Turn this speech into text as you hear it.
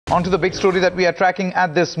On to the big story that we are tracking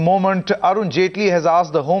at this moment. Arun Jaitley has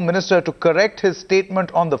asked the Home Minister to correct his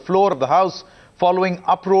statement on the floor of the House following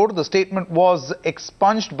uproar. The statement was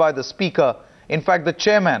expunged by the Speaker, in fact the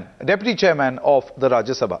Chairman, Deputy Chairman of the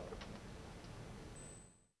Rajya Sabha.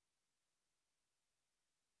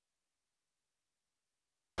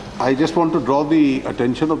 I just want to draw the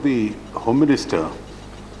attention of the Home Minister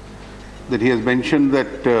that he has mentioned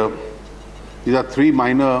that these are 3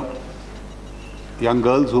 minor young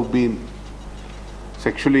girls who've been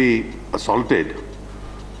sexually assaulted,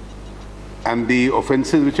 and the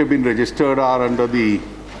offences which have been registered are under the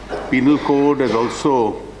Penal Code as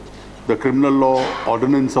also the Criminal Law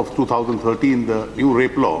Ordinance of 2013, the new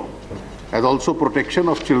rape law, as also Protection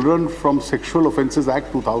of Children from Sexual Offences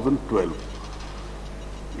Act 2012.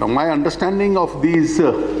 Now, my understanding of these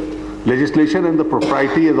legislation and the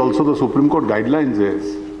propriety, as also the Supreme Court guidelines,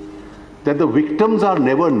 is that the victims are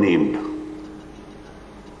never named.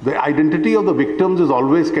 The identity of the victims is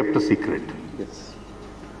always kept a secret. Yes.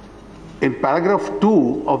 In paragraph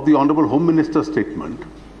 2 of the Honorable Home Minister's statement,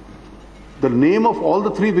 the name of all the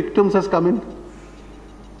 3 victims has come in.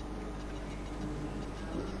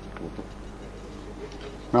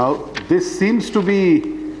 Now, this seems to be,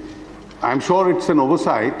 I'm sure it's an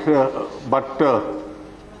oversight, but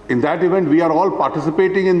in that event, we are all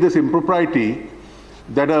participating in this impropriety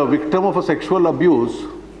that a victim of a sexual abuse,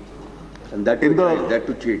 and that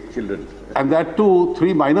to children, and that too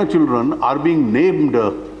 3 minor children, are being named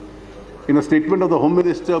in a statement of the Home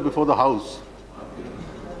Minister before the House.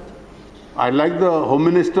 I'd like the Home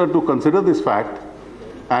Minister to consider this fact,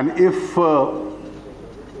 and if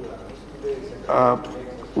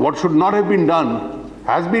what should not have been done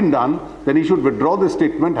has been done, then he should withdraw this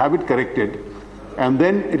statement, have it corrected, and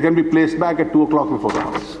then it can be placed back at 2 o'clock before the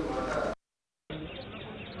House.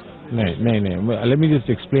 No. Let me just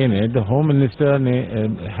explain it. The Home Minister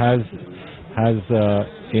has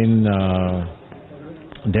in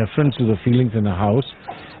deference to the feelings in the House,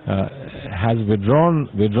 has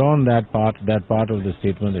withdrawn that part of the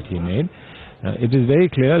statement that he made. It is very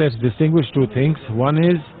clear. Let's distinguish 2 things. One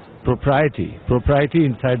is propriety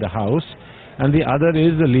inside the House, and the other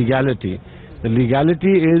is the legality. The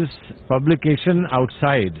legality is publication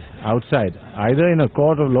outside, either in a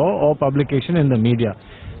court of law or publication in the media.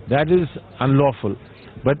 That is unlawful.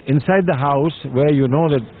 But inside the House, where you know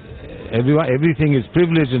that everything is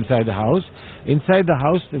privileged inside the House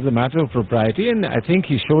is a matter of propriety, and I think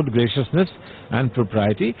he showed graciousness and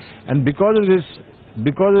propriety. And because of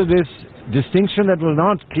this distinction that was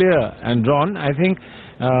not clear and drawn, I think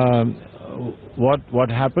what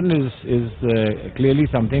happened is clearly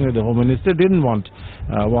something that the Home Minister didn't want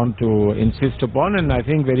to insist upon, and I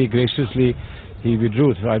think very graciously he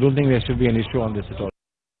withdrew. So I don't think there should be an issue on this at all.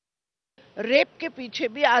 Rape के पीछे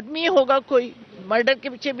भी आदमी होगा, कोई murder के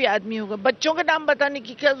पीछे भी आदमी होगा. बच्चों के नाम बताने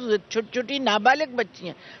की क्या जरूरत? छोटी-छोटी नाबालिग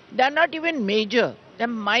बच्चियां, they are not even major, they are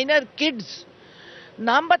minor kids.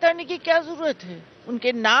 नाम बताने की क्या जरूरत है?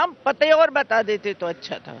 उनके नाम पते और बता देते तो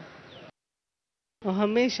अच्छा था.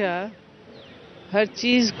 हमेशा हर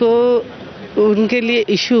चीज को उनके लिए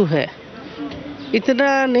इशू है,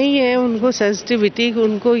 इतना नहीं है उनको सेंसिटिविटी.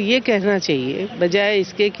 उनको ये कहना चाहिए बजाय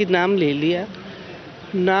इसके कि नाम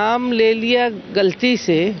ले लिया गलती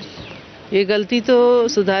से. ये गलती तो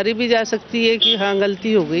सुधारी भी जा सकती है कि हाँ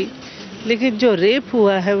गलती हो गई, लेकिन जो रेप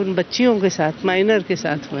हुआ है उन बच्चियों के साथ, माइनर के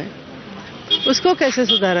साथ में, उसको कैसे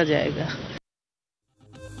सुधारा जाएगा?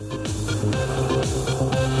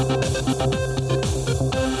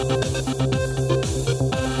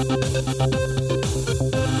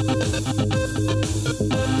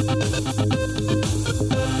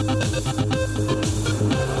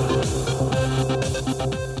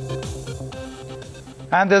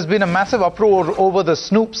 And there's been a massive uproar over the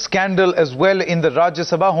Snoop scandal as well in the Rajya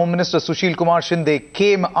Sabha. Home Minister Sushilkumar Shinde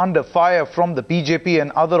came under fire from the BJP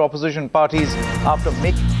and other opposition parties after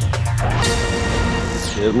making...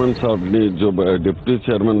 chairman साहब ने जो deputy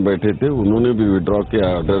chairman बैठे थे उन्होंने भी withdraw के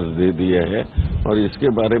orders दे दिए हैं और इसके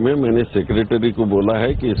बारे में मैंने सेक्रेटरी को बोला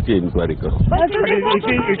है कि इसकी इंक्वायरी करो.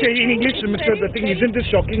 In English, Mr. The thing isn't this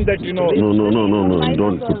shocking that you know? No,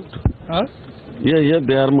 don't put. Huh? Yeah,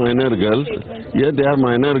 they are minor girls. Yeah, they are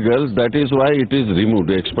minor girls. That is why it is removed,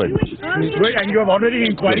 expelled. Right, and you have already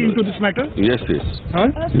inquiry into this matter? Yes. Huh?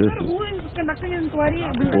 Yes. Who is conducting an inquiry?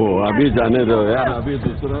 Oh, अभी जाने दो यार, अभी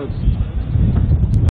दूसरा